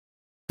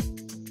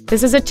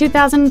This is a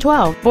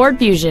 2012 Ford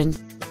Fusion.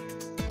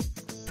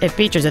 It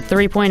features a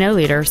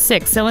 3.0-liter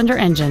six-cylinder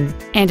engine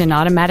and an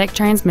automatic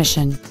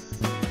transmission.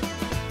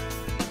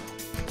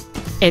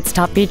 Its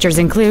top features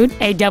include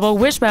a double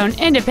wishbone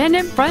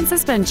independent front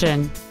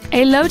suspension,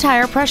 a low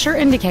tire pressure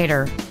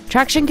indicator,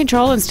 traction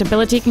control and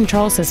stability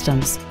control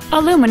systems,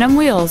 aluminum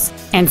wheels,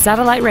 and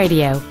satellite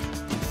radio.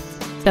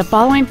 The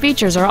following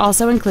features are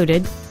also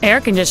included: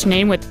 air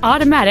conditioning with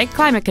automatic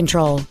climate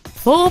control,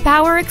 full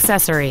power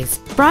accessories,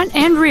 front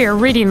and rear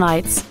reading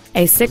lights,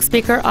 a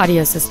 6-speaker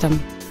audio system,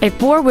 a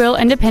 4-wheel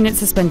independent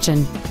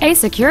suspension, a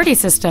security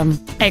system,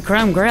 a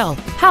chrome grille,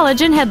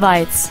 halogen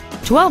headlights,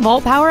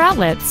 12-volt power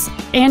outlets,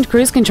 and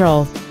cruise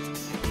control.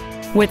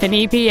 With an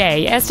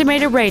EPA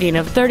estimated rating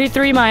of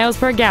 33 miles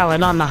per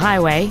gallon on the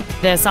highway,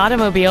 this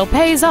automobile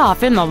pays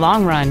off in the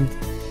long run.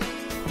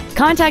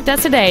 Contact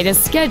us today to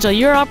schedule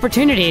your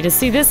opportunity to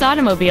see this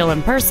automobile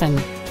in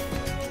person.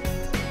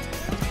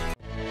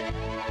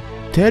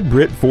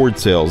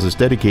 TedBrittFordSales is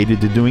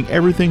dedicated to doing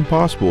everything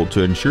possible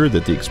to ensure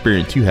that the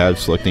experience you have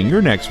selecting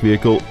your next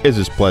vehicle is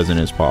as pleasant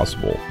as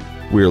possible.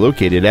 We are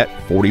located at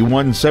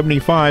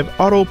 4175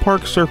 Auto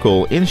Park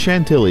Circle in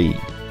Chantilly.